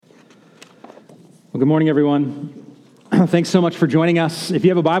Well, good morning, everyone. Thanks so much for joining us. If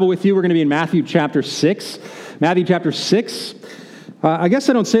you have a Bible with you, we're going to be in Matthew chapter 6. Matthew chapter 6. I guess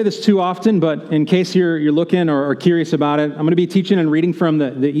I don't say this too often, but in case you're looking or curious about it, I'm going to be teaching and reading from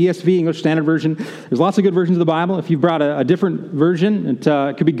the ESV, English Standard Version. There's lots of good versions of the Bible. If you've brought a different version, it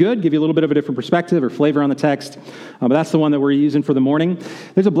could be good, give you a little bit of a different perspective or flavor on the text. But that's the one that we're using for the morning.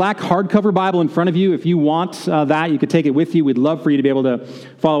 There's a black hardcover Bible in front of you. If you want that, you could take it with you. We'd love for you to be able to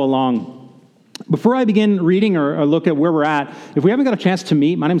follow along. Before I begin reading or look at where we're at, if we haven't got a chance to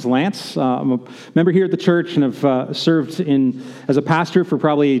meet, my name's Lance. I'm a member here at the church and have served as a pastor for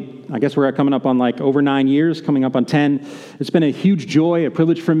probably, I guess we're coming up on like over 9 years, coming up on 10. It's been a huge joy, a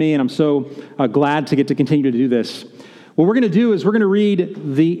privilege for me, and I'm so glad to get to continue to do this. What we're going to do is we're going to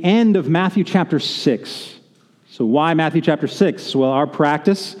read the end of Matthew chapter 6. So why Matthew chapter 6? Well, our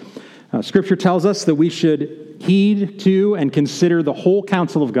practice, Scripture tells us that we should heed to and consider the whole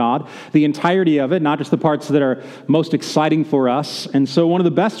counsel of God, the entirety of it, not just the parts that are most exciting for us. And so one of the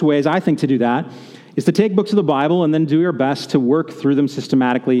best ways, I think, to do that is to take books of the Bible and then do your best to work through them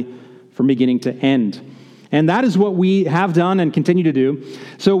systematically from beginning to end. And that is what we have done and continue to do.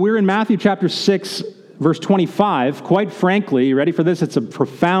 So we're in Matthew chapter 6, verse 25. Quite frankly, you ready for this? It's a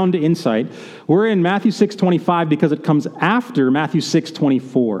profound insight. We're in Matthew 6:25 because it comes after Matthew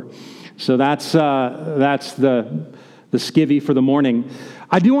 6:24. So that's the skivvy for the morning.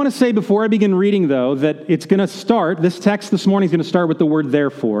 I do want to say before I begin reading, though, that it's going to start, this text this morning is going to start with the word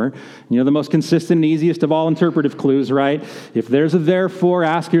therefore. You know, the most consistent and easiest of all interpretive clues, right? If there's a therefore,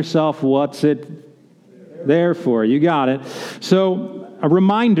 ask yourself, what's it there for? You got it. So a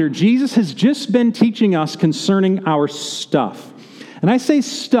reminder, Jesus has just been teaching us concerning our stuff. And I say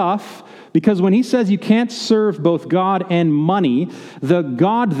stuff because when he says you can't serve both God and money, the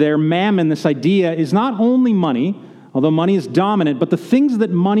God there, mammon, this idea, is not only money, although money is dominant, but the things that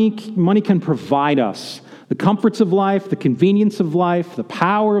money can provide us. The comforts of life, the convenience of life, the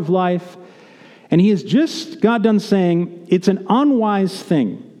power of life. And he has just got done saying it's an unwise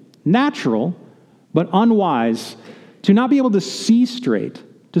thing, natural, but unwise, to not be able to see straight,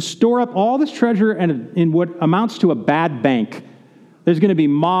 to store up all this treasure in what amounts to a bad bank. There's going to be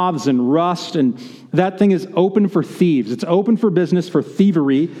moths and rust, and that thing is open for thieves. It's open for business, for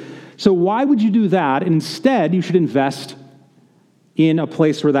thievery. So why would you do that? Instead, you should invest in a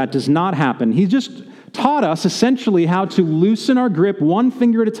place where that does not happen. He's just taught us essentially how to loosen our grip one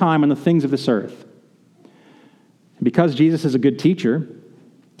finger at a time on the things of this earth. Because Jesus is a good teacher,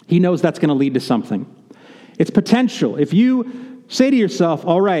 he knows that's going to lead to something. It's potential. If you say to yourself,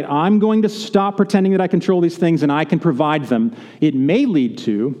 all right, I'm going to stop pretending that I control these things and I can provide them, it may lead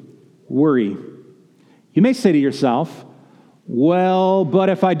to worry. You may say to yourself, well, but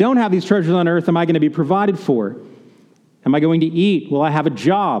if I don't have these treasures on earth, am I going to be provided for? Am I going to eat? Will I have a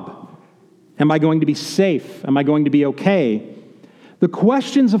job? Am I going to be safe? Am I going to be okay? The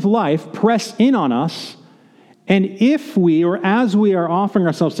questions of life press in on us, and if we, or as we are offering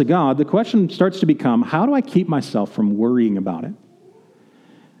ourselves to God, the question starts to become, how do I keep myself from worrying about it?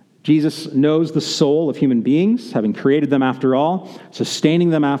 Jesus knows the soul of human beings, having created them after all, sustaining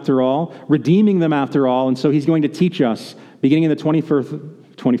them after all, redeeming them after all, and so he's going to teach us, beginning in the 21st,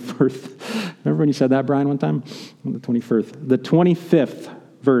 remember when you said that, Brian, one time? The 25th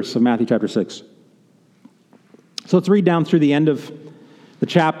verse of Matthew chapter 6. So let's read down through the end of the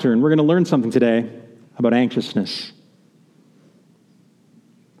chapter, and we're going to learn something today about anxiousness.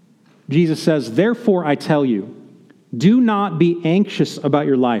 Jesus says, therefore I tell you, do not be anxious about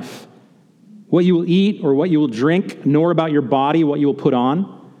your life, what you will eat or what you will drink, nor about your body, what you will put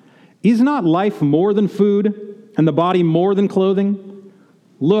on. Is not life more than food, and the body more than clothing?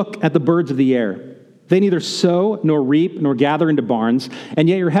 Look at the birds of the air. They neither sow, nor reap, nor gather into barns, and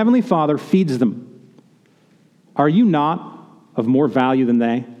yet your heavenly Father feeds them. Are you not of more value than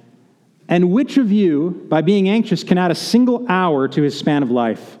they? And which of you, by being anxious, can add a single hour to his span of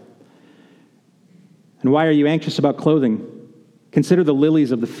life? And why are you anxious about clothing? Consider the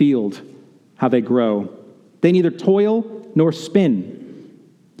lilies of the field, how they grow. They neither toil nor spin.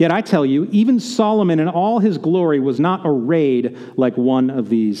 Yet I tell you, even Solomon in all his glory was not arrayed like one of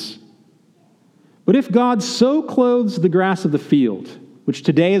these. But if God so clothes the grass of the field, which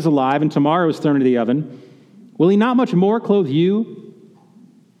today is alive and tomorrow is thrown into the oven, will he not much more clothe you,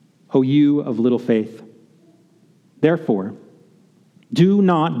 O you of little faith? Therefore, do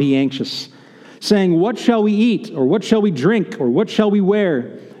not be anxious, saying, what shall we eat, or what shall we drink, or what shall we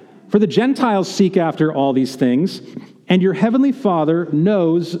wear? For the Gentiles seek after all these things, and your heavenly Father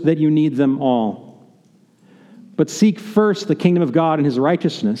knows that you need them all. But seek first the kingdom of God and his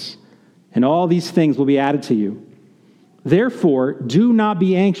righteousness, and all these things will be added to you. Therefore, do not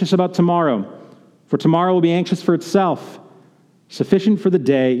be anxious about tomorrow, For tomorrow will be anxious for itself. Sufficient for the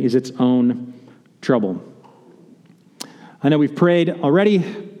day is its own trouble. I know we've prayed already,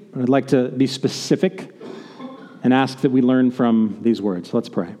 but I'd like to be specific and ask that we learn from these words. Let's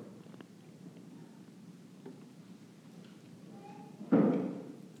pray.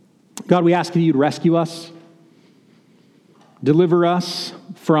 God, we ask that you'd rescue us, deliver us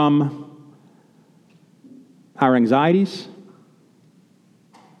from our anxieties,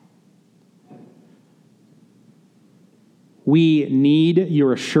 we need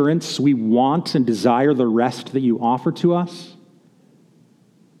your assurance. We want and desire the rest that you offer to us.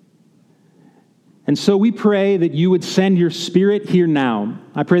 And so we pray that you would send your Spirit here now.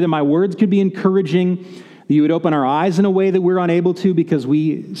 I pray that my words could be encouraging, that you would open our eyes in a way that we're unable to because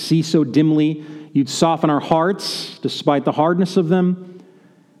we see so dimly. You'd soften our hearts despite the hardness of them.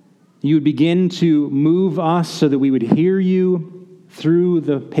 You would begin to move us so that we would hear you through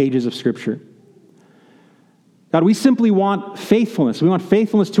the pages of Scripture. God, we simply want faithfulness. We want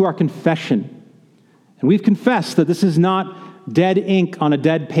faithfulness to our confession. And we've confessed that this is not dead ink on a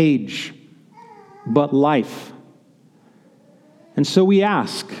dead page, but life. And so we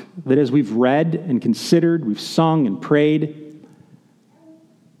ask that as we've read and considered, we've sung and prayed,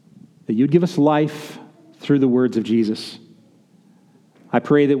 that you'd give us life through the words of Jesus. I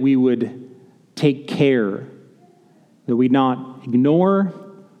pray that we would take care, that we not ignore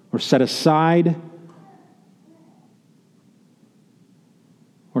or set aside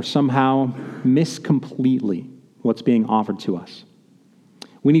or somehow miss completely what's being offered to us.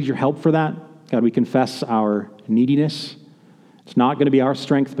 We need your help for that. God, we confess our neediness. It's not going to be our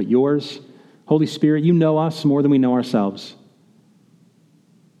strength, but yours. Holy Spirit, you know us more than we know ourselves.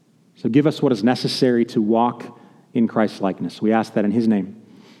 So give us what is necessary to walk in Christ's likeness. We ask that in his name.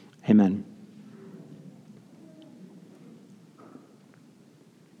 Amen.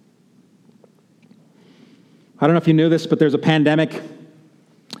 I don't know if you knew this, but there's a pandemic.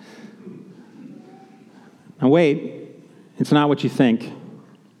 Now wait, it's not what you think.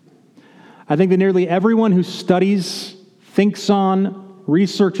 I think that nearly everyone who studies, thinks on,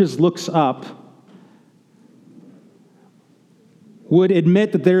 researches, looks up, would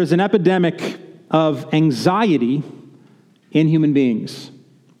admit that there is an epidemic of anxiety in human beings.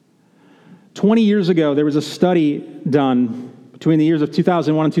 20 years ago, there was a study done between the years of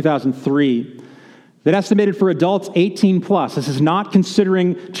 2001 and 2003 that estimated for adults 18 plus, this is not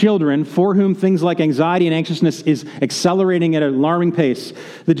considering children for whom things like anxiety and anxiousness is accelerating at an alarming pace,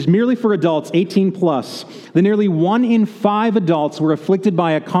 that just merely for adults 18 plus, that nearly 1 in 5 adults were afflicted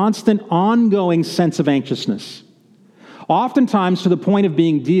by a constant, ongoing sense of anxiousness, oftentimes to the point of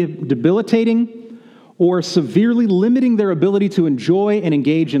being debilitating or severely limiting their ability to enjoy and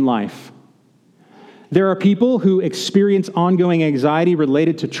engage in life. There are people who experience ongoing anxiety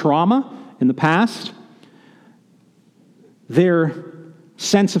related to trauma in the past. Their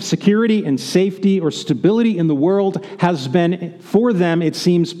sense of security and safety or stability in the world has been, for them, it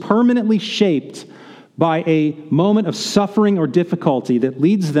seems, permanently shaped by a moment of suffering or difficulty that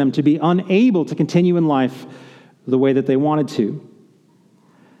leads them to be unable to continue in life the way that they wanted to.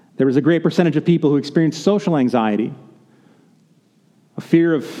 There was a great percentage of people who experienced social anxiety, a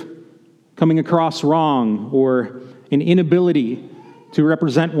fear of coming across wrong or an inability to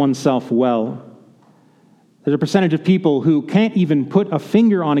represent oneself well. There's a percentage of people who can't even put a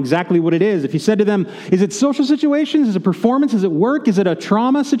finger on exactly what it is. If you said to them, is it social situations? Is it performance? Is it work? Is it a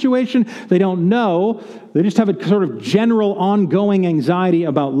trauma situation? They don't know. They just have a sort of general ongoing anxiety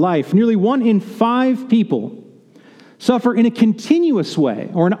about life. Nearly 1 in 5 people suffer in a continuous way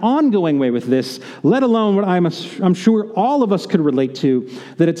or an ongoing way with this, let alone what I'm sure all of us could relate to,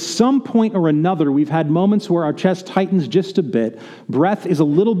 that at some point or another we've had moments where our chest tightens just a bit, breath is a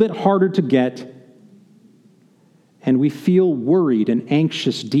little bit harder to get, and we feel worried and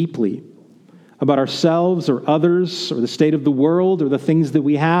anxious deeply about ourselves or others or the state of the world or the things that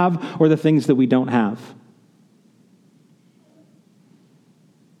we have or the things that we don't have.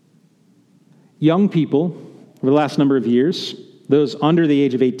 Young people, over the last number of years, those under the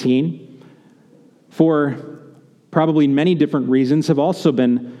age of 18, for probably many different reasons, have also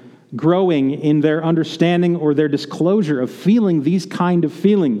been growing in their understanding or their disclosure of feeling these kind of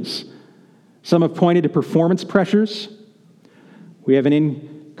feelings. Some have pointed to performance pressures. We have an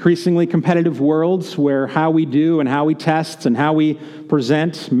increasingly competitive world where how we do and how we test and how we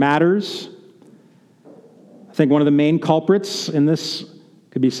present matters. I think one of the main culprits in this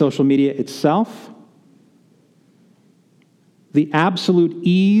could be social media itself. The absolute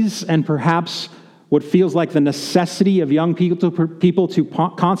ease and perhaps what feels like the necessity of young people to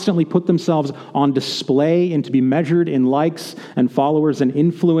constantly put themselves on display and to be measured in likes and followers and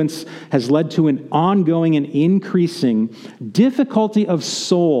influence has led to an ongoing and increasing difficulty of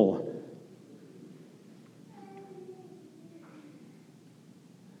soul.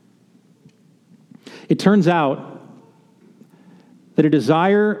 It turns out that a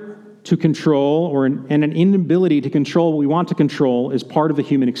desire to control and an inability to control what we want to control is part of the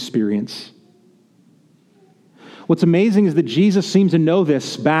human experience. What's amazing is that Jesus seems to know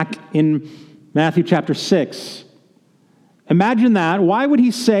this back in Matthew chapter 6. Imagine that. Why would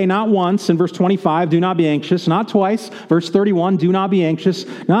he say not once in verse 25, do not be anxious, not twice, verse 31, do not be anxious,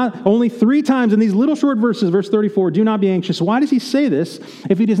 not only 3 times in these little short verses, verse 34, do not be anxious. Why does he say this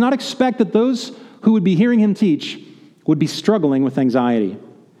if he does not expect that those who would be hearing him teach would be struggling with anxiety?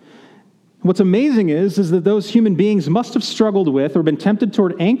 What's amazing is that those human beings must have struggled with or been tempted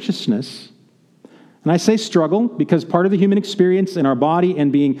toward anxiousness. And I say struggle because part of the human experience in our body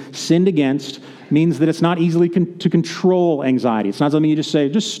and being sinned against means that it's not easily to control anxiety. It's not something you just say,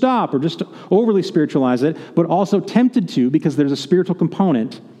 just stop, or just overly spiritualize it, but also tempted to because there's a spiritual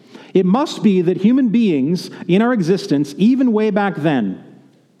component. It must be that human beings in our existence, even way back then,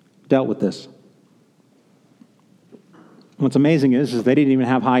 dealt with this. What's amazing is they didn't even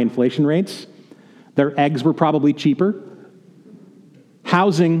have high inflation rates. Their eggs were probably cheaper.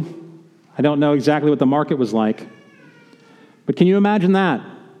 Housing, I don't know exactly what the market was like. But can you imagine that?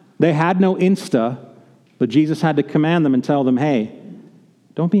 They had no Insta, but Jesus had to command them and tell them, hey,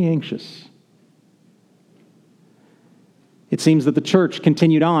 don't be anxious. It seems that the church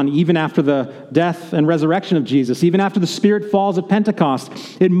continued on even after the death and resurrection of Jesus, even after the Spirit falls at Pentecost.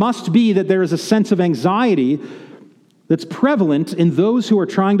 It must be that there is a sense of anxiety that's prevalent in those who are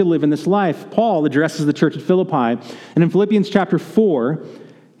trying to live in this life. Paul addresses the church at Philippi, and in Philippians chapter 4,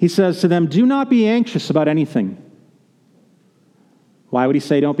 he says to them, do not be anxious about anything. Why would he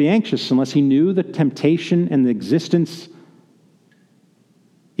say don't be anxious unless he knew the temptation and the existence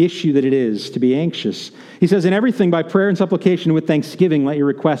issue that it is to be anxious? He says, in everything by prayer and supplication with thanksgiving, let your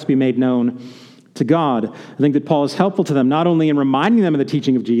requests be made known to God. I think that Paul is helpful to them, not only in reminding them of the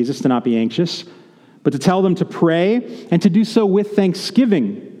teaching of Jesus to not be anxious, but to tell them to pray and to do so with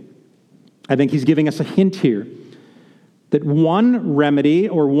thanksgiving. I think he's giving us a hint here that one remedy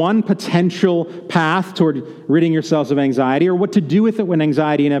or one potential path toward ridding yourselves of anxiety, or what to do with it when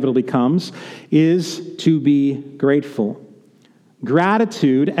anxiety inevitably comes, is to be grateful.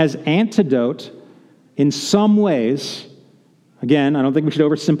 Gratitude as antidote in some ways, again, I don't think we should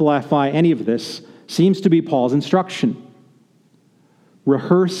oversimplify any of this, seems to be Paul's instruction.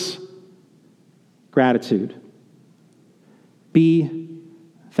 Rehearse gratitude. Be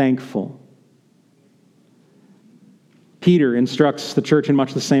thankful. Peter instructs the church in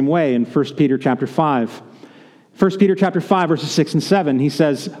much the same way in 1 Peter chapter 5. 1 Peter chapter 5, verses 6 and 7, he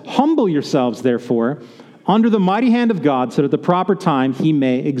says, humble yourselves, therefore, under the mighty hand of God, so that at the proper time he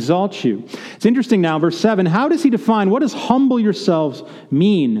may exalt you. It's interesting now, verse 7, how does he define, what does humble yourselves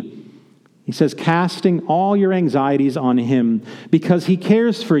mean? He says, casting all your anxieties on him, because he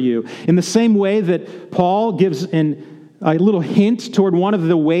cares for you. In the same way that Paul gives a little hint toward one of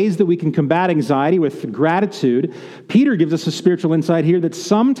the ways that we can combat anxiety with gratitude, Peter gives us a spiritual insight here that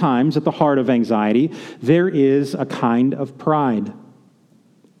sometimes at the heart of anxiety, there is a kind of pride.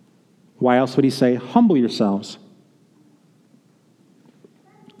 Why else would he say, humble yourselves?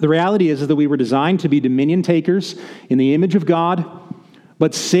 The reality is that we were designed to be dominion takers in the image of God,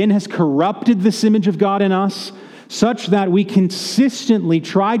 but sin has corrupted this image of God in us such that we consistently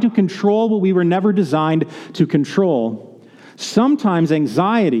try to control what we were never designed to control. Sometimes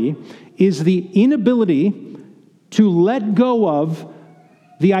anxiety is the inability to let go of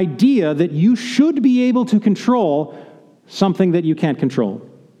the idea that you should be able to control something that you can't control.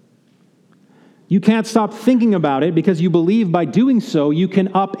 You can't stop thinking about it because you believe by doing so you can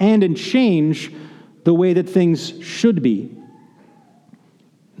upend and change the way that things should be.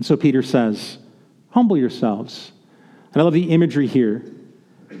 And so Peter says, humble yourselves. And I love the imagery here,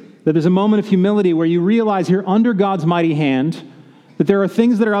 that there's a moment of humility where you realize you're under God's mighty hand, that there are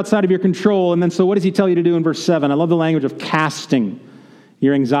things that are outside of your control, and then so what does he tell you to do in verse 7? I love the language of casting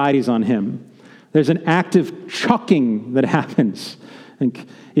your anxieties on him. There's an active chucking that happens. And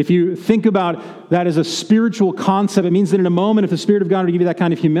if you think about that as a spiritual concept, it means that in a moment, if the Spirit of God were to give you that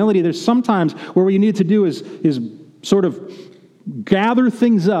kind of humility, there's sometimes where what you need to do is sort of gather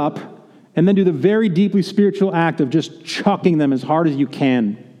things up and then do the very deeply spiritual act of just chucking them as hard as you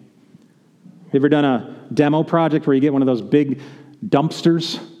can. You ever done a demo project where you get one of those big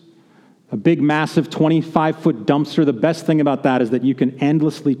dumpsters? A big, massive 25-foot dumpster. The best thing about that is that you can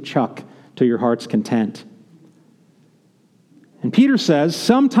endlessly chuck to your heart's content. And Peter says,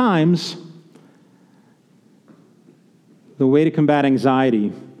 sometimes the way to combat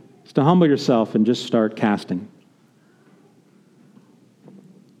anxiety is to humble yourself and just start casting.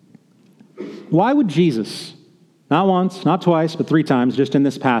 Why would Jesus, not once, not twice, but 3 times, just in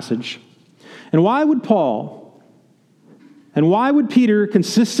this passage, and why would Paul, and why would Peter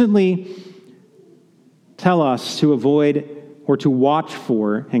consistently tell us to avoid or to watch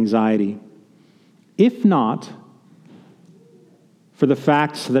for anxiety, if not for the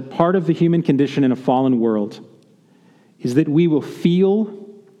fact that part of the human condition in a fallen world is that we will feel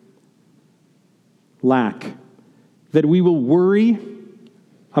lack, that we will worry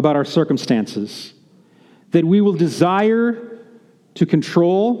about our circumstances, that we will desire to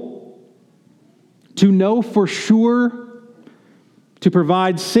control, to know for sure, to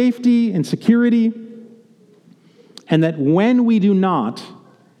provide safety and security, and that when we do not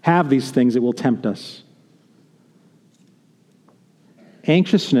have these things, it will tempt us.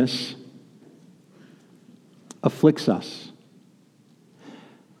 Anxiousness afflicts us.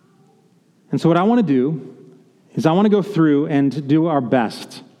 And so what I want to do is I want to go through and do our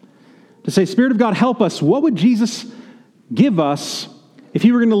best to say, Spirit of God, help us. What would Jesus give us if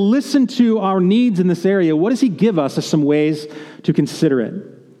he were going to listen to our needs in this area? What does he give us as some ways to consider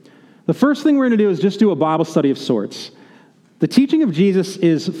it? The first thing we're going to do is just do a Bible study of sorts. The teaching of Jesus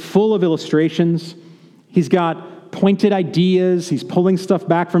is full of illustrations. He's got pointed ideas. He's pulling stuff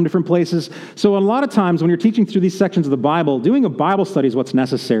back from different places. So a lot of times when you're teaching through these sections of the Bible, doing a Bible study is what's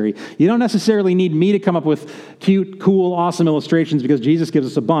necessary. You don't necessarily need me to come up with cute, cool, awesome illustrations because Jesus gives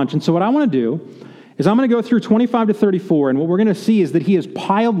us a bunch. And so what I want to do is I'm going to go through 25 to 34, and what we're going to see is that he has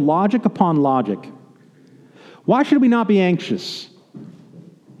piled logic upon logic. Why should we not be anxious?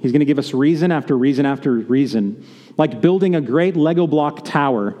 He's going to give us reason after reason after reason. Like building a great Lego block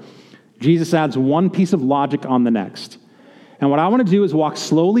tower, Jesus adds one piece of logic on the next. And what I want to do is walk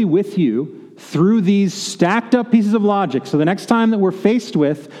slowly with you through these stacked up pieces of logic. So the next time that we're faced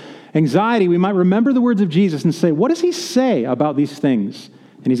with anxiety, we might remember the words of Jesus and say, what does he say about these things?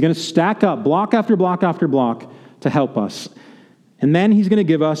 And he's going to stack up block after block after block to help us. And then he's going to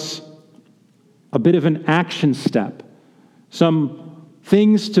give us a bit of an action step, some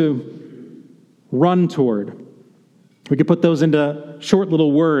things to run toward. We could put those into short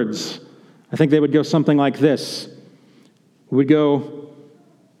little words. I think they would go something like this. We would go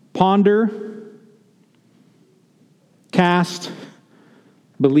ponder, cast,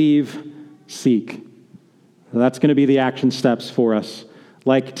 believe, seek. That's going to be the action steps for us,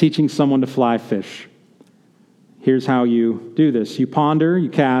 like teaching someone to fly fish. Here's how you do this. You ponder, you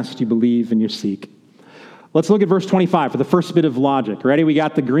cast, you believe, and you seek. Let's look at verse 25 for the first bit of logic. Ready? We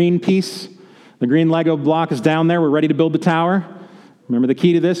got the green piece. The green Lego block is down there. We're ready to build the tower. Remember the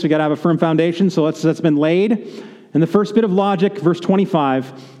key to this? We got to have a firm foundation, so that's been laid. And the first bit of logic, verse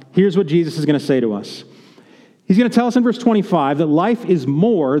 25, here's what Jesus is going to say to us. He's going to tell us in verse 25 that life is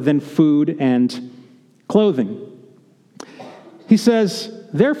more than food and clothing. He says,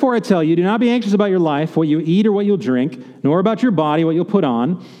 therefore I tell you, do not be anxious about your life, what you eat or what you'll drink, nor about your body, what you'll put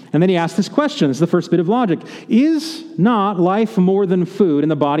on. And then he asks this question. This is the first bit of logic. Is not life more than food and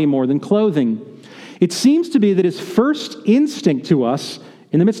the body more than clothing? It seems to be that his first instinct to us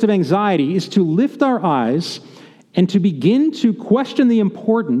in the midst of anxiety is to lift our eyes and to begin to question the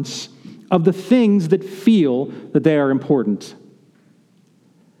importance of the things that feel that they are important.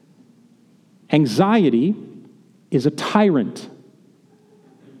 Anxiety is a tyrant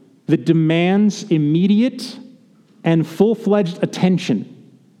that demands immediate and full-fledged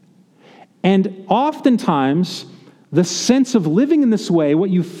attention. And oftentimes, the sense of living in this way, what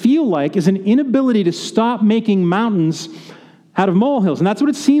you feel like is an inability to stop making mountains out of molehills. And that's what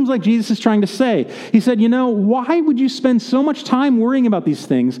it seems like Jesus is trying to say. He said, why would you spend so much time worrying about these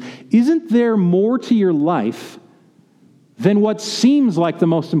things? Isn't there more to your life than what seems like the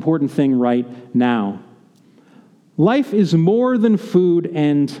most important thing right now? Life is more than food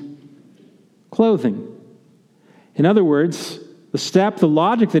and clothing. In other words, the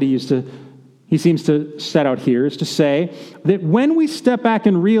logic that he seems to set out here is to say that when we step back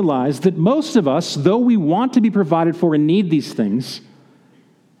and realize that most of us, though we want to be provided for and need these things,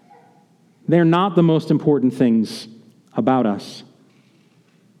 they're not the most important things about us.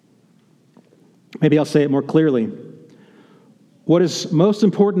 Maybe I'll say it more clearly. What is most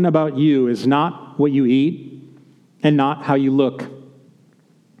important about you is not what you eat and not how you look.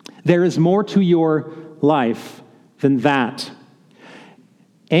 There is more to your life than that.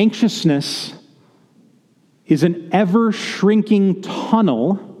 Anxiousness is an ever-shrinking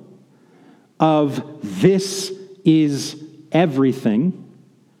tunnel of this is everything,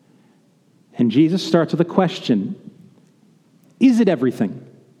 And Jesus starts with a question. Is it everything?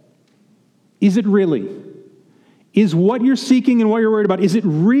 Is it really? Is what you're seeking and what you're worried about, is it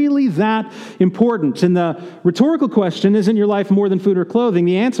really that important? And the rhetorical question, isn't your life more than food or clothing?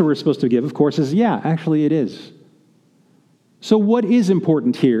 The answer we're supposed to give, of course, is yeah, actually it is. So what is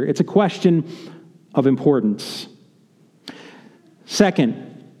important here? It's a question of importance.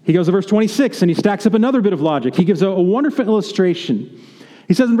 Second, he goes to verse 26 and he stacks up another bit of logic. He gives a wonderful illustration.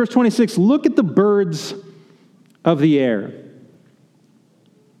 He says in verse 26, look at the birds of the air.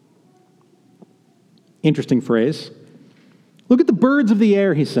 Interesting phrase. Look at the birds of the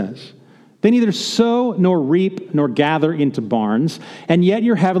air, he says. They neither sow nor reap nor gather into barns, and yet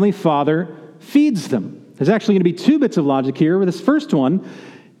your heavenly Father feeds them. There's actually going to be two bits of logic here. With this first one,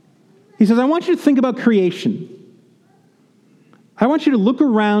 he says, I want you to think about creation. I want you to look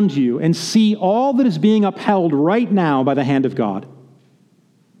around you and see all that is being upheld right now by the hand of God.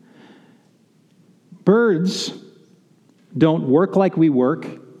 Birds don't work like we work.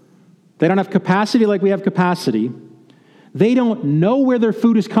 They don't have capacity like we have capacity. They don't know where their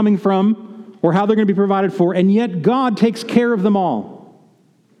food is coming from or how they're going to be provided for, and yet God takes care of them all.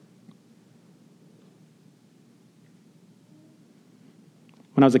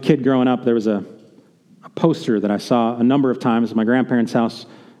 When I was a kid growing up, there was a poster that I saw a number of times at my grandparents' house,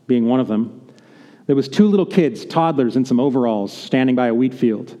 being one of them. There was two little kids, toddlers, in some overalls, standing by a wheat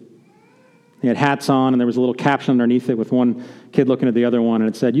field. They had hats on, and there was a little caption underneath it with one kid looking at the other one, and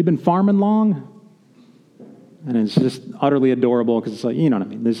it said, "You been farming long?" And it's just utterly adorable because it's like, you know what I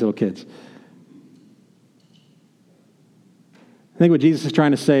mean, these little kids. I think what Jesus is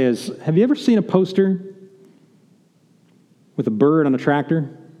trying to say is, have you ever seen a poster with a bird on a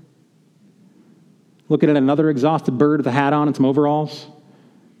tractor? Looking at another exhausted bird with a hat on and some overalls?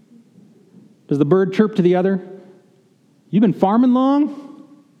 Does the bird chirp to the other? You been farming long?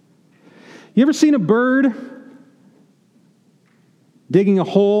 You ever seen a bird digging a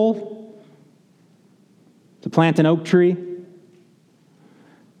hole to plant an oak tree,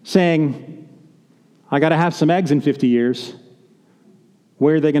 saying, I got to have some eggs in 50 years.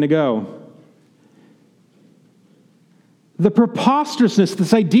 Where are they going to go? The preposterousness,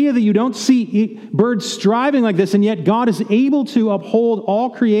 this idea that you don't see birds striving like this, and yet God is able to uphold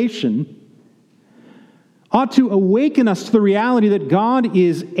all creation, ought to awaken us to the reality that God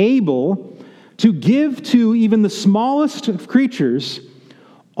is able to give to even the smallest of creatures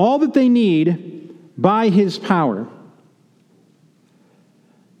all that they need by his power.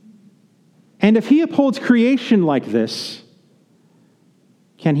 And if he upholds creation like this,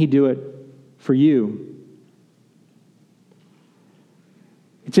 can he do it for you?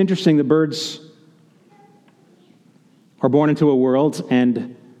 It's interesting, the birds are born into a world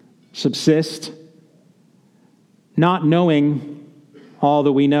and subsist not knowing all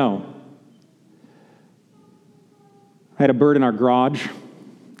that we know. I had a bird in our garage.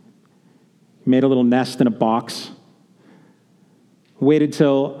 He made a little nest in a box. Waited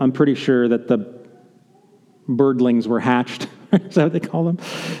till I'm pretty sure that the birdlings were hatched. Is that what they call them?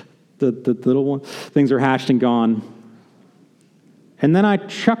 The little one. Things are hatched and gone. And then I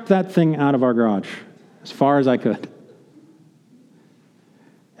chucked that thing out of our garage as far as I could.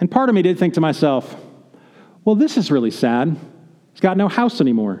 And part of me did think to myself, well, this is really sad. He's got no house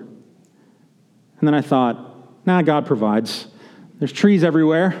anymore. And then I thought, nah, God provides. There's trees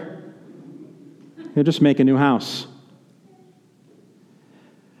everywhere. He'll just make a new house.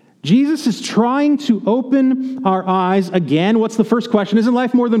 Jesus is trying to open our eyes again. What's the first question? Isn't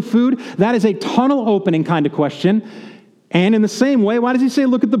life more than food? That is a tunnel opening kind of question. And in the same way, why does he say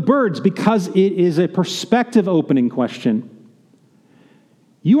look at the birds? Because it is a perspective opening question.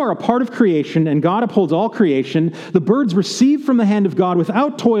 You are a part of creation, and God upholds all creation. The birds receive from the hand of God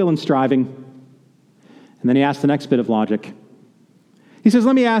without toil and striving. And then he asks the next bit of logic. He says,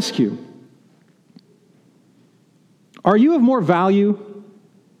 let me ask you, are you of more value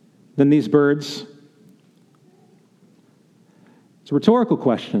than these birds? It's a rhetorical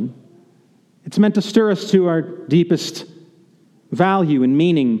question. It's meant to stir us to our deepest value and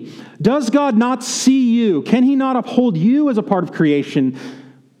meaning. Does God not see you? Can he not uphold you as a part of creation,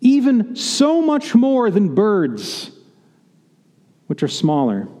 even so much more than birds, which are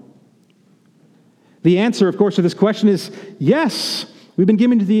smaller? The answer, of course, to this question is yes. We've been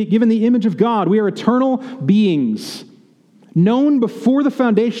given the image of God. We are eternal beings, known before the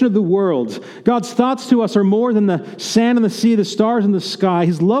foundation of the world. God's thoughts to us are more than the sand and the sea, the stars in the sky.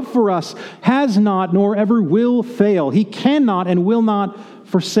 His love for us has not nor ever will fail. He cannot and will not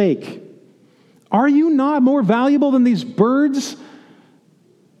forsake. Are you not more valuable than these birds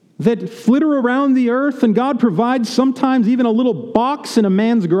that flitter around the earth, and God provides sometimes even a little box in a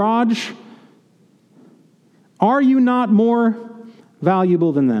man's garage Are you not more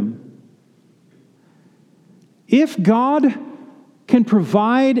valuable than them? If God can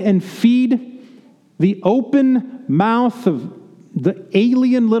provide and feed the open mouth of the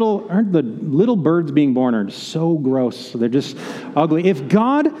alien aren't the little birds being born are so gross. They're just ugly. If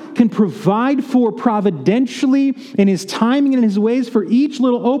God can provide for providentially in his timing and in his ways for each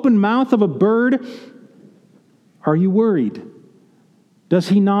little open mouth of a bird, are you worried? Does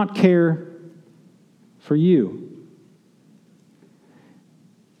he not care for you?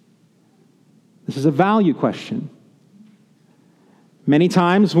 This is a value question. Many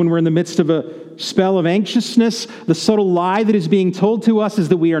times when we're in the midst of a spell of anxiousness, the subtle lie that is being told to us is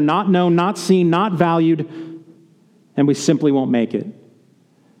that we are not known, not seen, not valued, and we simply won't make it.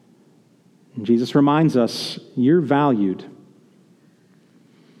 And Jesus reminds us, you're valued.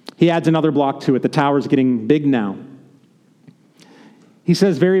 He adds another block to it. The tower's getting big now. He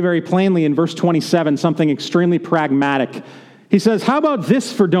says very, very plainly in verse 27, something extremely pragmatic. He says, how about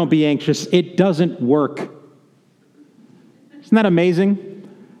this for don't be anxious? It doesn't work. Isn't that amazing?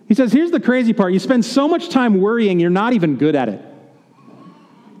 He says, here's the crazy part. You spend so much time worrying, you're not even good at it.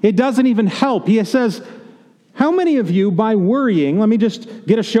 It doesn't even help. He says, how many of you by worrying, let me just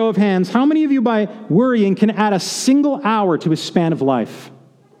get a show of hands, how many of you by worrying can add a single hour to a span of life?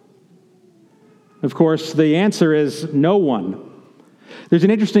 Of course, the answer is no one. There's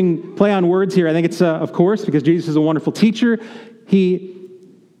an interesting play on words here. I think it's, of course, because Jesus is a wonderful teacher.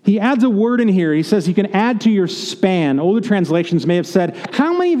 He adds a word in here. He says you can add to your span. Older translations may have said,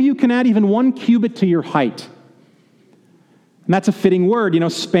 how many of you can add even 1 cubit to your height? And that's a fitting word. You know,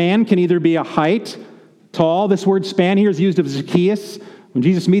 span can either be a height, tall. This word span here is used of Zacchaeus. When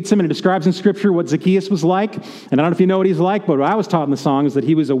Jesus meets him and it describes in Scripture what Zacchaeus was like, and I don't know if you know what he's like, but what I was taught in the song is that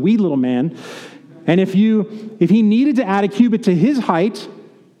he was a wee little man. And if he needed to add a cubit to his height,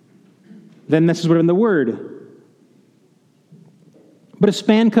 then this is what in the word. But a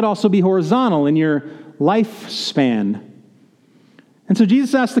span could also be horizontal in your lifespan. And so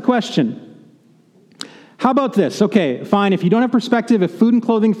Jesus asked the question, how about this? Okay, fine, if you don't have perspective, if food and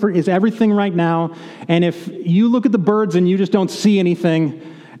clothing is everything right now, and if you look at the birds and you just don't see anything,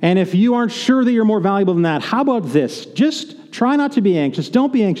 and if you aren't sure that you're more valuable than that, how about this? Just try not to be anxious.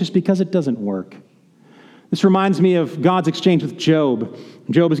 Don't be anxious because it doesn't work. This reminds me of God's exchange with Job.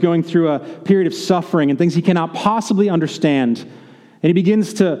 Job is going through a period of suffering and things he cannot possibly understand. And he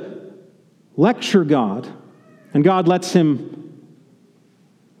begins to lecture God. And God lets him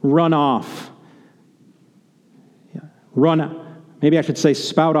run off. Maybe I should say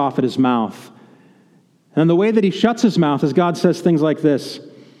spout off at his mouth. And the way that he shuts his mouth is God says things like this.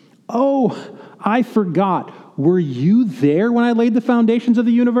 Oh, I forgot. Were you there when I laid the foundations of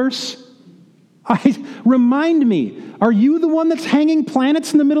the universe? Remind me, are you the one that's hanging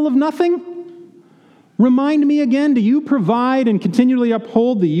planets in the middle of nothing? Remind me again, do you provide and continually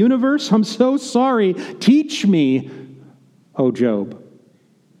uphold the universe? I'm so sorry. Teach me, O Job.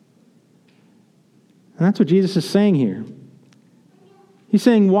 And that's what Jesus is saying here. He's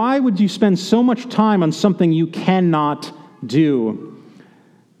saying, why would you spend so much time on something you cannot do?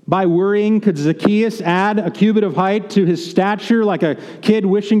 By worrying, could Zacchaeus add a cubit of height to his stature like a kid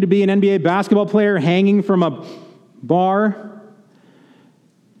wishing to be an NBA basketball player hanging from a bar?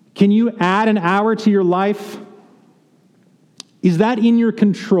 Can you add an hour to your life? Is that in your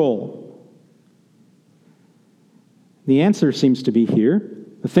control? The answer seems to be here.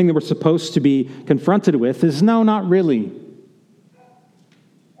 The thing that we're supposed to be confronted with is no, not really.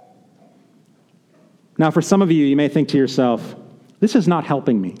 Now, for some of you, you may think to yourself, this is not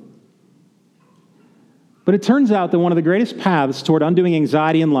helping me. But it turns out that one of the greatest paths toward undoing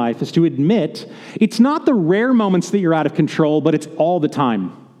anxiety in life is to admit it's not the rare moments that you're out of control, but it's all the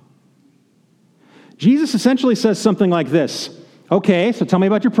time. Jesus essentially says something like this. Okay, so tell me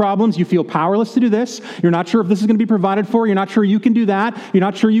about your problems. You feel powerless to do this. You're not sure if this is going to be provided for. You're not sure you can do that. You're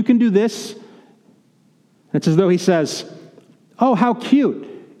not sure you can do this. It's as though he says, oh, how cute.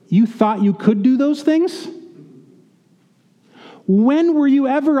 You thought you could do those things? When were you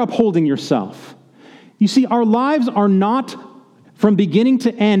ever upholding yourself? You see, our lives are not, from beginning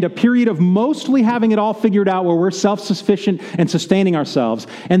to end, a period of mostly having it all figured out where we're self-sufficient and sustaining ourselves.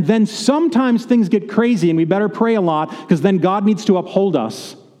 And then sometimes things get crazy and we better pray a lot because then God needs to uphold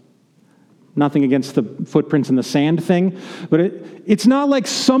us. Nothing against the footprints in the sand thing, but it's not like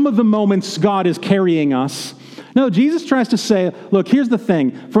some of the moments God is carrying us. No, Jesus tries to say, look, here's the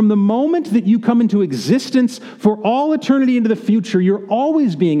thing. From the moment that you come into existence for all eternity into the future, you're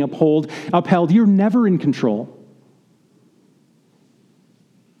always being upheld. You're never in control.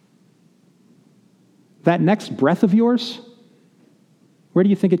 That next breath of yours, where do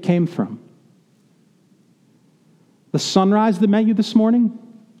you think it came from? The sunrise that met you this morning?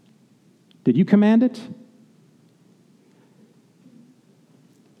 Did you command it?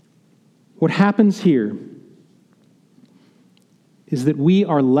 What happens here is that we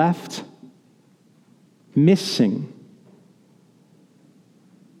are left missing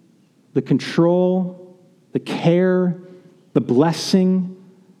the control, the care, the blessing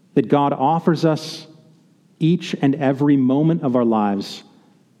that God offers us each and every moment of our lives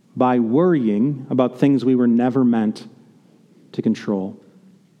by worrying about things we were never meant to control.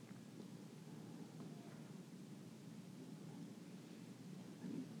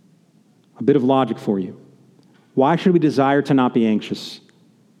 A bit of logic for you. Why should we desire to not be anxious?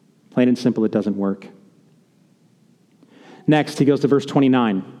 Plain and simple, it doesn't work. Next, he goes to verse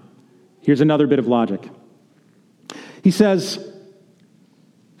 29. Here's another bit of logic. He says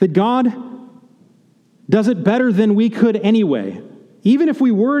that God does it better than we could anyway. Even if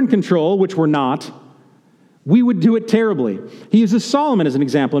we were in control, which we're not, we would do it terribly. He uses Solomon as an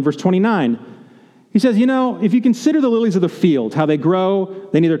example in verse 29. He says, if you consider the lilies of the field, how they grow,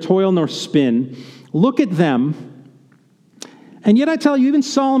 they neither toil nor spin, look at them. And yet I tell you, even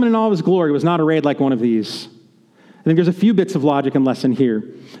Solomon in all of his glory was not arrayed like one of these. I think there's a few bits of logic and lesson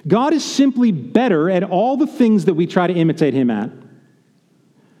here. God is simply better at all the things that we try to imitate him at.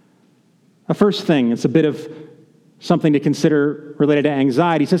 A first thing, it's a bit of something to consider related to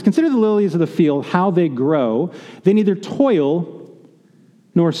anxiety. He says, consider the lilies of the field, how they grow. They neither toil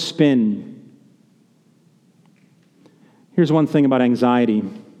nor spin. Here's one thing about anxiety.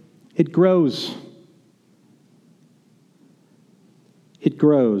 It grows. It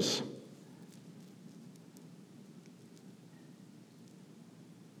grows.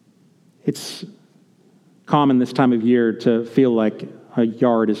 It's common this time of year to feel like a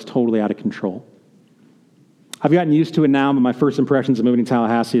yard is totally out of control. I've gotten used to it now, but my first impressions of moving to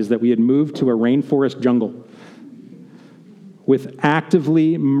Tallahassee is that we had moved to a rainforest jungle with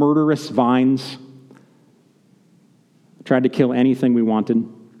actively murderous vines. Tried to kill anything we wanted.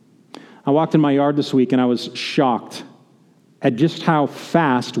 I walked in my yard this week and I was shocked at just how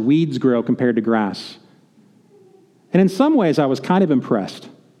fast weeds grow compared to grass. And in some ways, I was kind of impressed,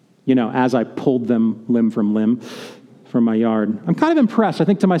 as I pulled them limb from limb from my yard. I'm kind of impressed. I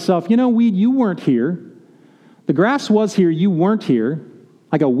think to myself, weed, you weren't here. The grass was here, you weren't here,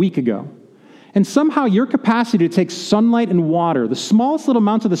 like a week ago. And somehow your capacity to take sunlight and water, the smallest little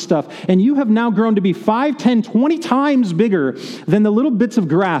amounts of the stuff, and you have now grown to be 5, 10, 20 times bigger than the little bits of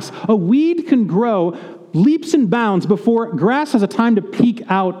grass. A weed can grow leaps and bounds before grass has a time to peek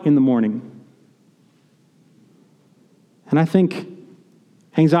out in the morning. And I think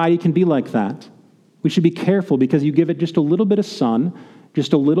anxiety can be like that. We should be careful because you give it just a little bit of sun,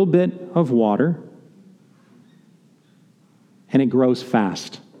 just a little bit of water, and it grows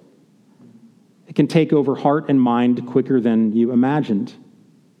fast. It can take over heart and mind quicker than you imagined.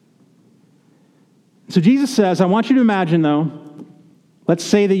 So Jesus says, I want you to imagine, though, let's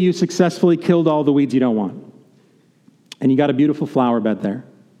say that you successfully killed all the weeds you don't want, and you got a beautiful flower bed there.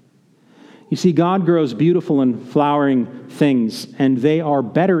 You see, God grows beautiful and flowering things, and they are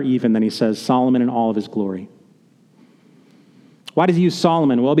better even than, he says, Solomon in all of his glory. Why does he use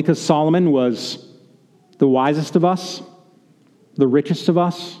Solomon? Well, because Solomon was the wisest of us, the richest of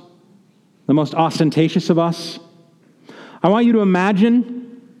us, the most ostentatious of us. I want you to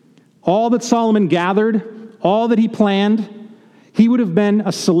imagine all that Solomon gathered, all that he planned. He would have been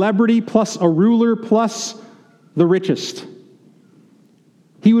a celebrity plus a ruler plus the richest.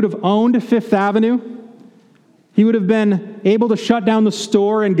 He would have owned Fifth Avenue. He would have been able to shut down the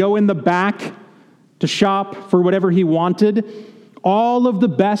store and go in the back to shop for whatever he wanted. All of the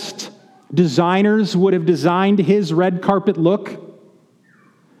best designers would have designed his red carpet look.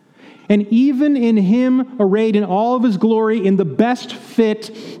 And even in him, arrayed in all of his glory, in the best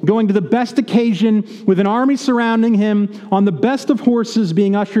fit, going to the best occasion, with an army surrounding him, on the best of horses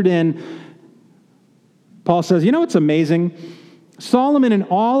being ushered in, Paul says, it's amazing? Solomon, in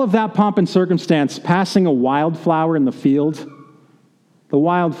all of that pomp and circumstance, passing a wildflower in the field, the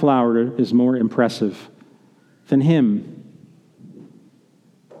wildflower is more impressive than him.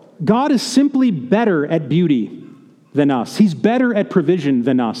 God is simply better at beauty than us. He's better at provision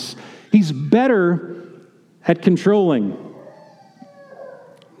than us. He's better at controlling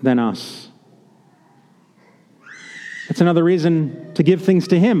than us. It's another reason to give things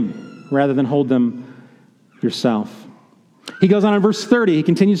to him rather than hold them yourself. He goes on in verse 30. He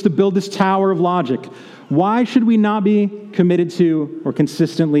continues to build this tower of logic. Why should we not be committed to or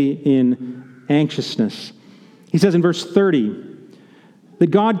consistently in anxiousness? He says in verse 30 that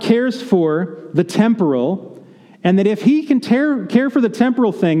God cares for the temporal, and that if he can care for the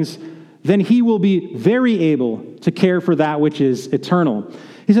temporal things, then he will be very able to care for that which is eternal.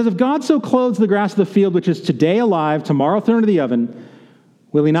 He says, if God so clothes the grass of the field, which is today alive, tomorrow thrown into the oven,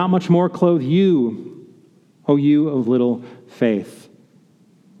 will he not much more clothe you, O you of little faith?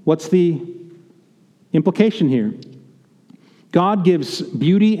 What's the implication here? God gives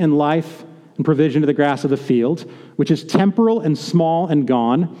beauty and life and provision to the grass of the field, which is temporal and small and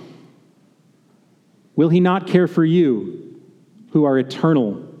gone. Will he not care for you, who are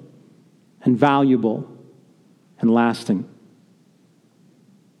eternal and valuable and lasting?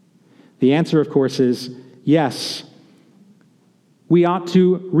 The answer, of course, is yes. We ought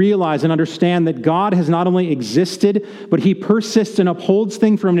to realize and understand that God has not only existed, but he persists and upholds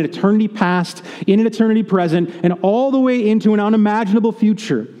things from an eternity past, in an eternity present, and all the way into an unimaginable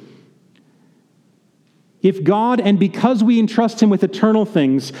future. If God, and because we entrust him with eternal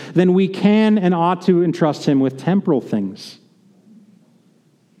things, then we can and ought to entrust him with temporal things.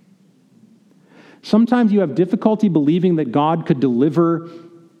 Sometimes you have difficulty believing that God could deliver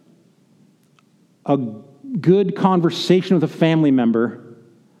a good conversation with a family member.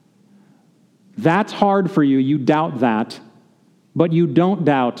 That's hard for you. You doubt that. But you don't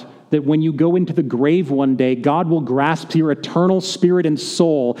doubt that when you go into the grave one day, God will grasp your eternal spirit and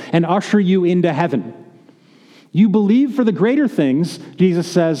soul and usher you into heaven. You believe for the greater things. Jesus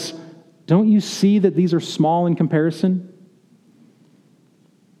says, don't you see that these are small in comparison?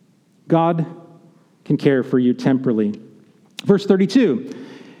 God can care for you temporally. Verse 32,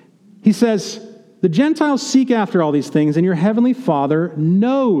 he says, the Gentiles seek after all these things, and your heavenly Father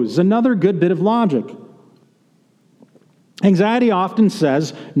knows. Another good bit of logic. Anxiety often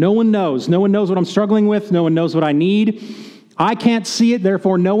says, no one knows. No one knows what I'm struggling with. No one knows what I need. I can't see it,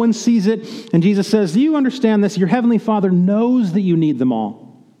 therefore no one sees it. And Jesus says, do you understand this? Your heavenly Father knows that you need them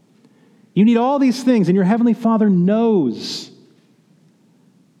all. You need all these things, and your heavenly Father knows.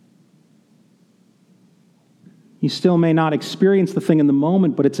 You still may not experience the thing in the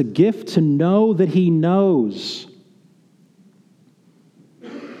moment, but it's a gift to know that he knows.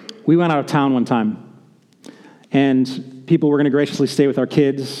 We went out of town one time, and people were going to graciously stay with our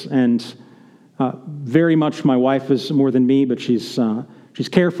kids, and very much my wife is more than me, but she's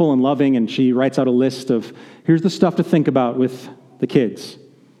careful and loving, and she writes out a list of, here's the stuff to think about with the kids.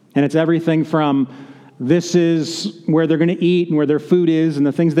 And it's everything from, this is where they're going to eat and where their food is and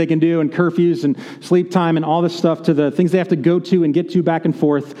the things they can do and curfews and sleep time and all this stuff to the things they have to go to and get to back and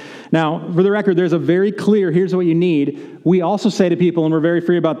forth. Now, for the record, there's a very clear, here's what you need. We also say to people, and we're very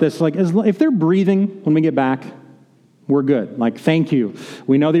free about this, like if they're breathing when we get back, we're good. Like, thank you.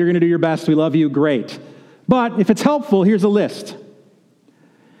 We know that you're going to do your best. We love you. Great. But if it's helpful, here's a list.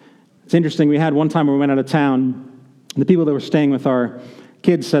 It's interesting. We had one time where we went out of town, and the people that were staying with our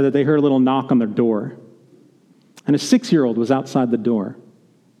kids said that they heard a little knock on their door. And a 6-year-old was outside the door.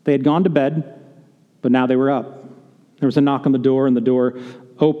 They had gone to bed, but now they were up. There was a knock on the door, and the door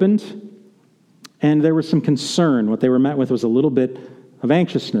opened, and there was some concern. What they were met with was a little bit of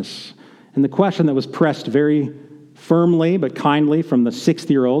anxiousness. And the question that was pressed very firmly but kindly from the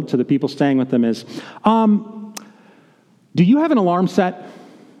 6-year-old to the people staying with them is, do you have an alarm set?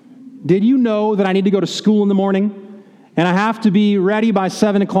 Did you know that I need to go to school in the morning, and I have to be ready by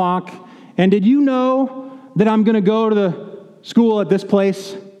 7 o'clock? And did you know that I'm going to go to the school at this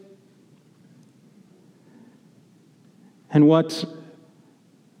place? And what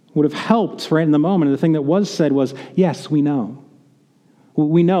would have helped right in the moment, and the thing that was said was, yes, we know.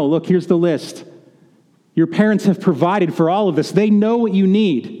 We know. Look, here's the list. Your parents have provided for all of this. They know what you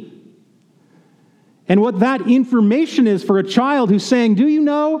need. And what that information is for a child who's saying, do you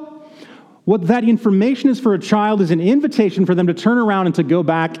know? What that information is for a child is an invitation for them to turn around and to go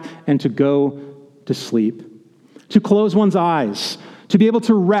back and to go to sleep, to close one's eyes, to be able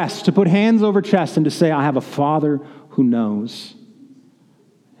to rest, to put hands over chest and to say, I have a Father who knows.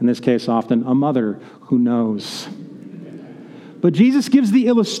 In this case, often a mother who knows. But Jesus gives the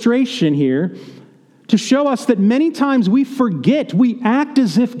illustration here to show us that many times we forget, we act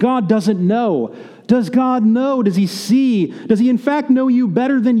as if God doesn't know. Does God know? Does he see? Does he in fact know you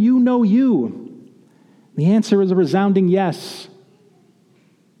better than you know you? The answer is a resounding yes.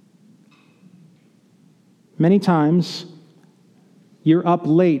 Many times, you're up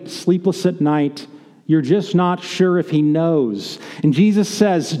late, sleepless at night. You're just not sure if he knows. And Jesus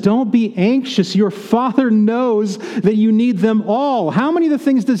says, don't be anxious. Your Father knows that you need them all. How many of the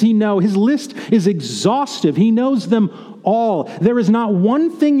things does he know? His list is exhaustive. He knows them all. There is not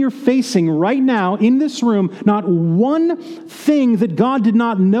one thing you're facing right now in this room, not one thing that God did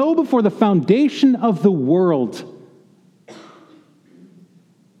not know before the foundation of the world.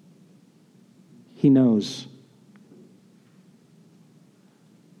 He knows.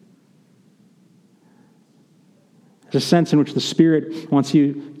 There's a sense in which the Spirit wants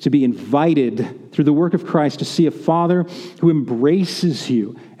you to be invited through the work of Christ to see a Father who embraces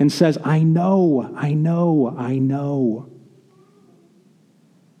you and says, I know, I know, I know.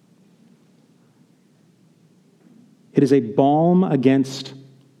 It is a balm against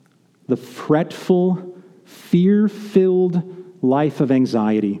the fretful, fear-filled life of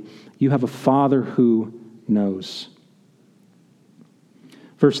anxiety. You have a Father who knows.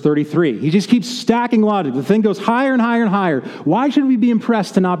 Verse 33, he just keeps stacking logic. The thing goes higher and higher and higher. Why should we be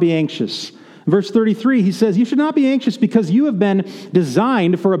impressed to not be anxious? In verse 33, he says, you should not be anxious because you have been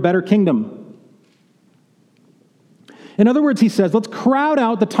designed for a better kingdom. In other words, he says, let's crowd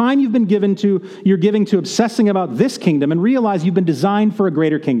out the time you're giving to obsessing about this kingdom and realize you've been designed for a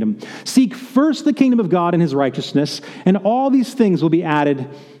greater kingdom. Seek first the kingdom of God and his righteousness, and all these things will be added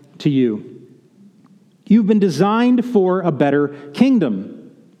to you. You've been designed for a better kingdom.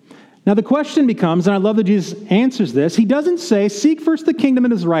 Now the question becomes, and I love that Jesus answers this, he doesn't say, seek first the kingdom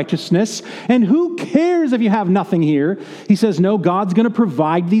and his righteousness, and who cares if you have nothing here? He says, no, God's going to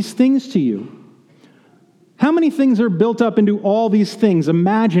provide these things to you. How many things are built up into all these things?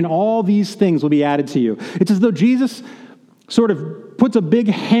 Imagine all these things will be added to you. It's as though Jesus sort of puts a big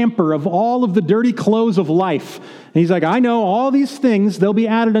hamper of all of the dirty clothes of life. And he's like, I know all these things, they'll be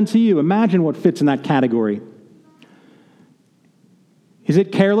added unto you. Imagine what fits in that category. Is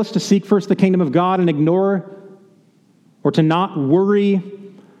it careless to seek first the kingdom of God and ignore or to not worry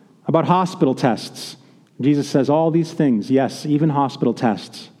about hospital tests? Jesus says all these things, yes, even hospital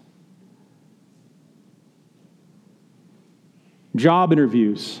tests. Job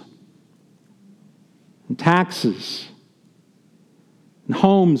interviews, and taxes, and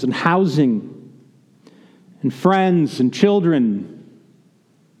homes and housing, and friends and children.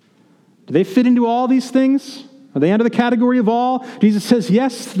 Do they fit into all these things? Are they under the category of all? Jesus says,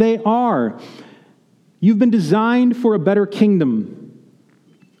 yes, they are. You've been designed for a better kingdom.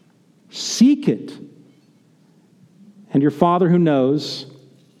 Seek it. And your Father who knows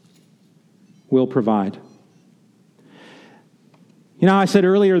will provide. You know, I said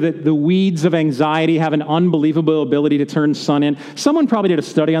earlier that the weeds of anxiety have an unbelievable ability to turn sun in. Someone probably did a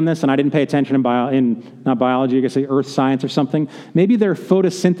study on this, and I didn't pay attention in not biology, I guess say earth science or something. Maybe their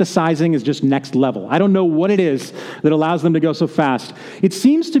photosynthesizing is just next level. I don't know what it is that allows them to go so fast. It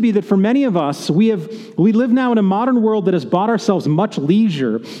seems to be that for many of us, we live now in a modern world that has bought ourselves much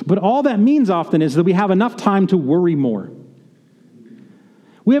leisure, but all that means often is that we have enough time to worry more.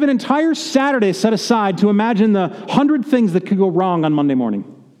 We have an entire Saturday set aside to imagine the 100 things that could go wrong on Monday morning.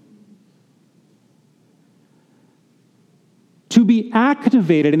 To be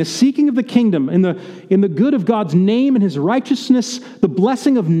activated in a seeking of the kingdom, in the good of God's name and his righteousness, the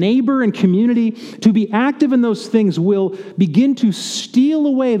blessing of neighbor and community, to be active in those things will begin to steal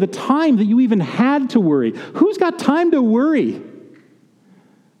away the time that you even had to worry. Who's got time to worry?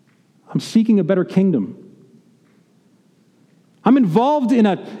 I'm seeking a better kingdom. I'm involved in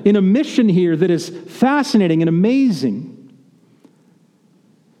a mission here that is fascinating and amazing.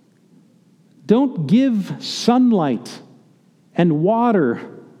 Don't give sunlight and water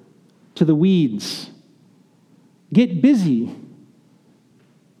to the weeds. Get busy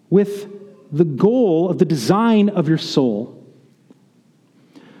with the goal of the design of your soul.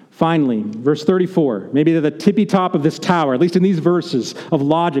 Finally, verse 34, maybe they're the tippy top of this tower, at least in these verses of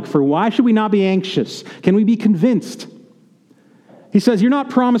logic for why should we not be anxious? Can we be convinced? He says, you're not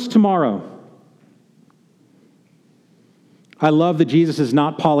promised tomorrow. I love that Jesus is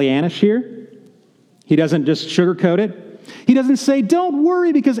not Pollyannish here. He doesn't just sugarcoat it. He doesn't say, don't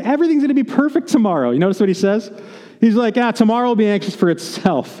worry because everything's going to be perfect tomorrow. You notice what he says? He's like, tomorrow will be anxious for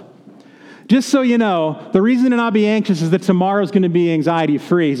itself. Just so you know, the reason to not be anxious is that tomorrow's going to be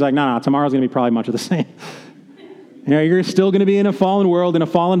anxiety-free. He's like, no, tomorrow's going to be probably much of the same. You're still going to be in a fallen world, in a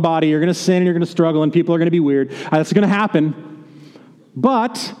fallen body. You're going to sin, and you're going to struggle, and people are going to be weird. That's going to happen.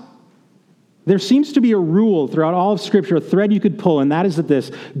 But there seems to be a rule throughout all of Scripture, a thread you could pull, and that is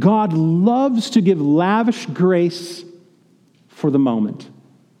that God loves to give lavish grace for the moment.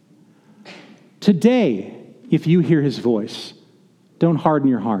 Today, if you hear his voice, don't harden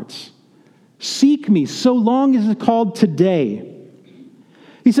your hearts. Seek me so long as it's called today.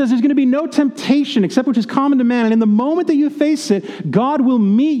 He says there's going to be no temptation except which is common to man, and in the moment that you face it, God will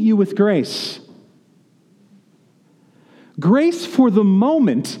meet you with grace. Grace for the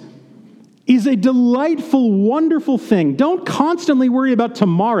moment is a delightful, wonderful thing. Don't constantly worry about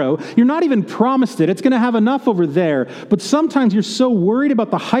tomorrow. You're not even promised it. It's going to have enough over there. But sometimes you're so worried about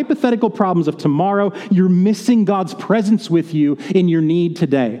the hypothetical problems of tomorrow, you're missing God's presence with you in your need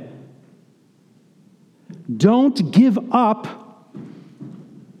today. Don't give up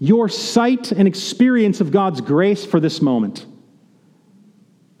your sight and experience of God's grace for this moment.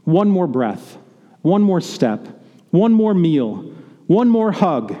 One more breath, one more step, one more meal, one more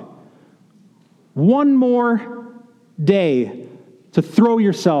hug, one more day to throw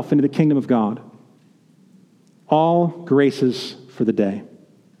yourself into the kingdom of God. All graces for the day.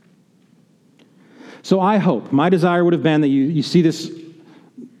 So I hope, my desire would have been that you see this,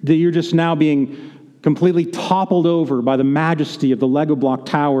 that you're just now being completely toppled over by the majesty of the Lego block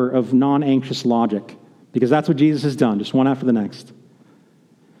tower of non-anxious logic, because that's what Jesus has done, just one after the next.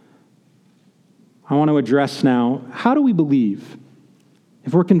 I want to address now, how do we believe?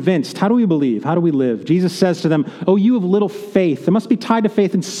 If we're convinced, how do we believe? How do we live? Jesus says to them, oh, you have little faith. It must be tied to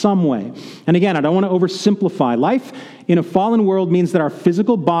faith in some way. And again, I don't want to oversimplify. Life in a fallen world means that our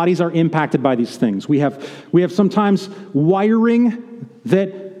physical bodies are impacted by these things. We have sometimes wiring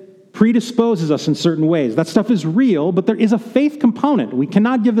that predisposes us in certain ways. That stuff is real, but there is a faith component. We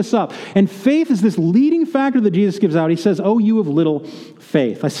cannot give this up. And faith is this leading factor that Jesus gives out. He says, oh, you have little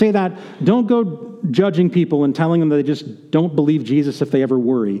faith. I say that, don't go judging people and telling them that they just don't believe Jesus if they ever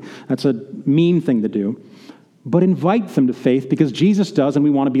worry. That's a mean thing to do. But invite them to faith because Jesus does, and we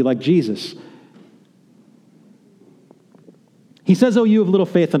want to be like Jesus. He says, oh, you have little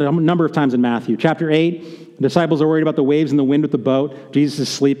faith, a number of times in Matthew. Chapter 8, the disciples are worried about the waves and the wind with the boat. Jesus is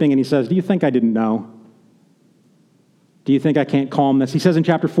sleeping, and he says, do you think I didn't know? Do you think I can't calm this? He says in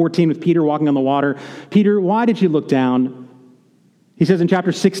chapter 14 with Peter walking on the water, Peter, why did you look down? He says in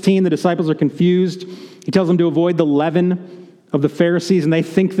chapter 16, the disciples are confused. He tells them to avoid the leaven of the Pharisees, and they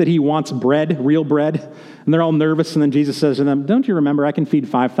think that he wants bread, real bread, and they're all nervous, and then Jesus says to them, don't you remember I can feed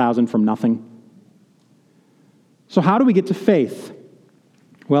 5,000 from nothing? So how do we get to faith?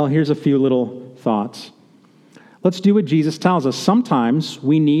 Well, here's a few little thoughts. Let's do what Jesus tells us. Sometimes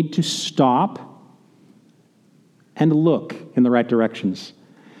we need to stop and look in the right directions.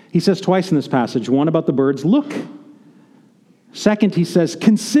 He says twice in this passage, one about the birds, look. Second, he says,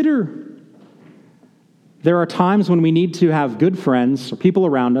 consider. There are times when we need to have good friends or people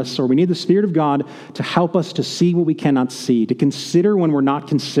around us, or we need the Spirit of God to help us to see what we cannot see, to consider when we're not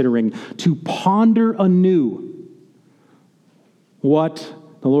considering, to ponder anew what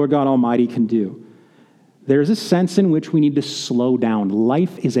the Lord God Almighty can do. There's a sense in which we need to slow down.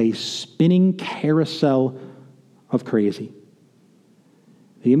 Life is a spinning carousel of crazy.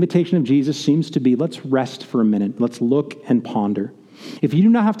 The invitation of Jesus seems to be, let's rest for a minute. Let's look and ponder. If you do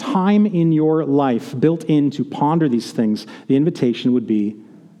not have time in your life built in to ponder these things, the invitation would be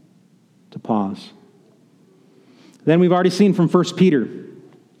to pause. Then we've already seen from 1 Peter,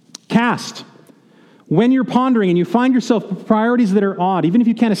 cast. When you're pondering and you find yourself priorities that are odd, even if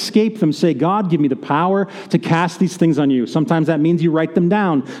you can't escape them, say, God, give me the power to cast these things on you. Sometimes that means you write them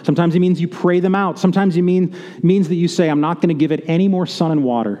down. Sometimes it means you pray them out. Sometimes it means that you say, I'm not going to give it any more sun and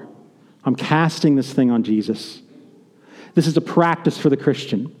water. I'm casting this thing on Jesus. This is a practice for the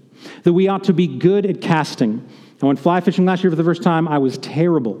Christian, that we ought to be good at casting. I went fly fishing last year for the first time. I was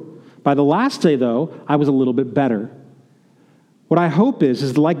terrible. By the last day, though, I was a little bit better. What I hope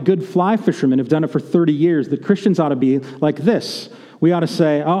is like good fly fishermen have done it for 30 years, that Christians ought to be like this. We ought to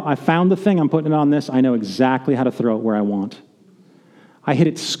say, oh, I found the thing, I'm putting it on this. I know exactly how to throw it where I want. I hit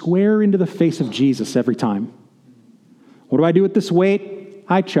it square into the face of Jesus every time. What do I do with this weight?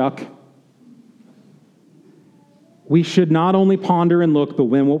 I chuck. We should not only ponder and look, but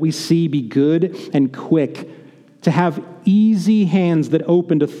when what we see be good and quick, to have easy hands that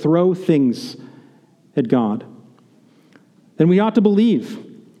open to throw things at God. Then we ought to believe.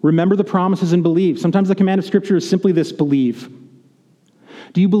 Remember the promises and believe. Sometimes the command of Scripture is simply this, believe.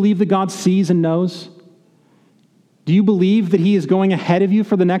 Do you believe that God sees and knows? Do you believe that He is going ahead of you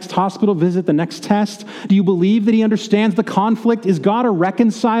for the next hospital visit, the next test? Do you believe that He understands the conflict? Is God a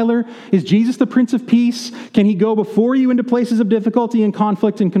reconciler? Is Jesus the Prince of Peace? Can He go before you into places of difficulty and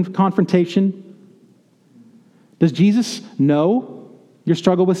conflict and confrontation? Does Jesus know your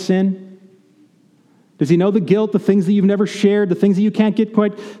struggle with sin? Does He know the guilt, the things that you've never shared, the things that you can't get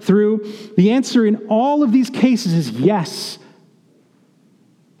quite through? The answer in all of these cases is yes.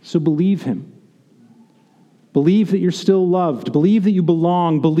 So believe Him. Believe that you're still loved. Believe that you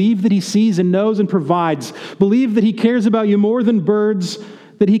belong. Believe that He sees and knows and provides. Believe that He cares about you more than birds,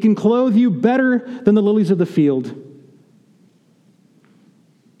 that He can clothe you better than the lilies of the field.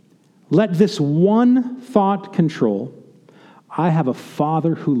 Let this one thought control. I have a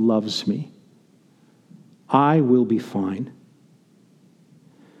Father who loves me. I will be fine.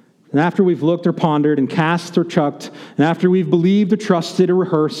 And after we've looked or pondered and cast or chucked, and after we've believed or trusted or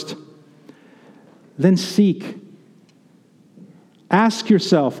rehearsed, then seek. Ask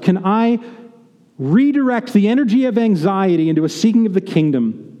yourself, can I redirect the energy of anxiety into a seeking of the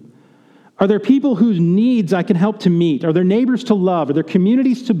kingdom? Are there people whose needs I can help to meet? Are there neighbors to love? Are there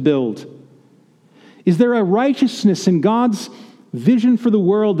communities to build? Is there a righteousness in God's vision for the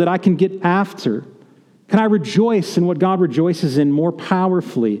world that I can get after? Can I rejoice in what God rejoices in more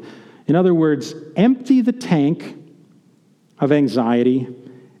powerfully? In other words, empty the tank of anxiety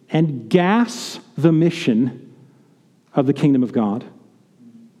and gas the mission of the kingdom of God.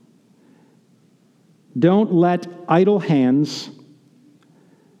 Don't let idle hands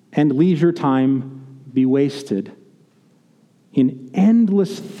and leisure time be wasted in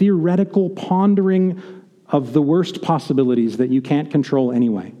endless theoretical pondering of the worst possibilities that you can't control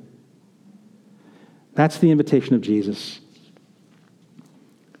anyway. That's the invitation of Jesus.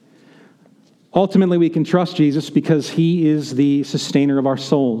 Ultimately, we can trust Jesus because he is the sustainer of our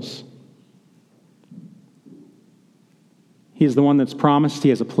souls. He is the one that's promised he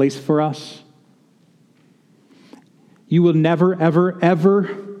has a place for us. You will never, ever,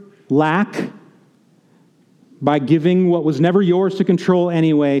 ever lack by giving what was never yours to control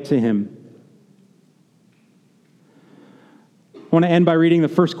anyway to him. I want to end by reading the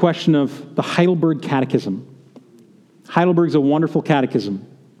first question of the Heidelberg Catechism. Heidelberg's a wonderful catechism.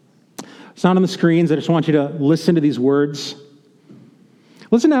 It's not on the screens. I just want you to listen to these words.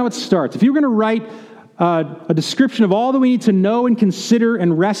 Listen to how it starts. If you were going to write a description of all that we need to know and consider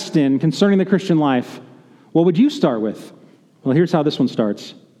and rest in concerning the Christian life, what would you start with? Well, here's how this one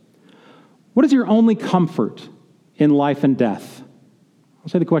starts. What is your only comfort in life and death? I'll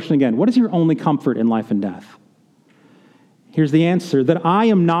say the question again. What is your only comfort in life and death? Here's the answer, that I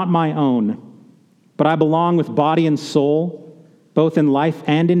am not my own, but I belong with body and soul, both in life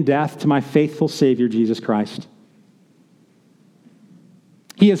and in death, to my faithful Savior, Jesus Christ.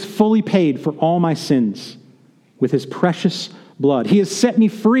 He has fully paid for all my sins with his precious blood. He has set me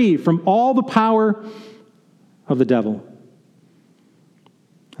free from all the power of the devil.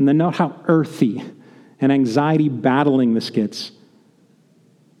 And then note how earthy and anxiety battling this gets.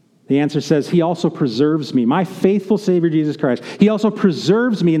 The answer says, he also preserves me, my faithful Savior, Jesus Christ. He also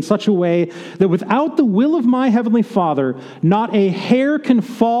preserves me in such a way that without the will of my heavenly Father, not a hair can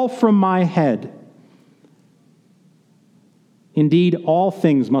fall from my head. Indeed, all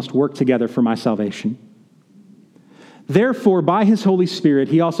things must work together for my salvation. Therefore, by his Holy Spirit,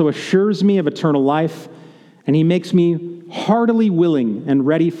 he also assures me of eternal life, and he makes me heartily willing and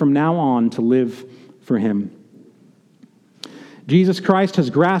ready from now on to live for him. Jesus Christ has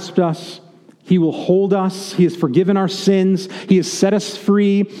grasped us. He will hold us. He has forgiven our sins. He has set us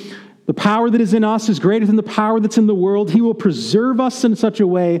free. The power that is in us is greater than the power that's in the world. He will preserve us in such a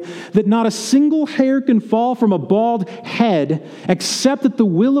way that not a single hair can fall from a bald head, except that the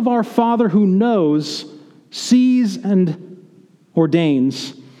will of our Father who knows, sees, and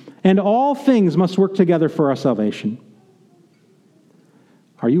ordains, and all things must work together for our salvation.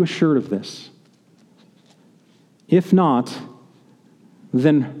 Are you assured of this? If not,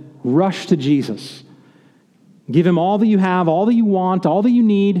 then rush to Jesus. Give him all that you have, all that you want, all that you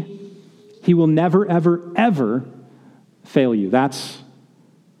need. He will never, ever, ever fail you. That's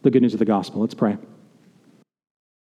the good news of the gospel. Let's pray.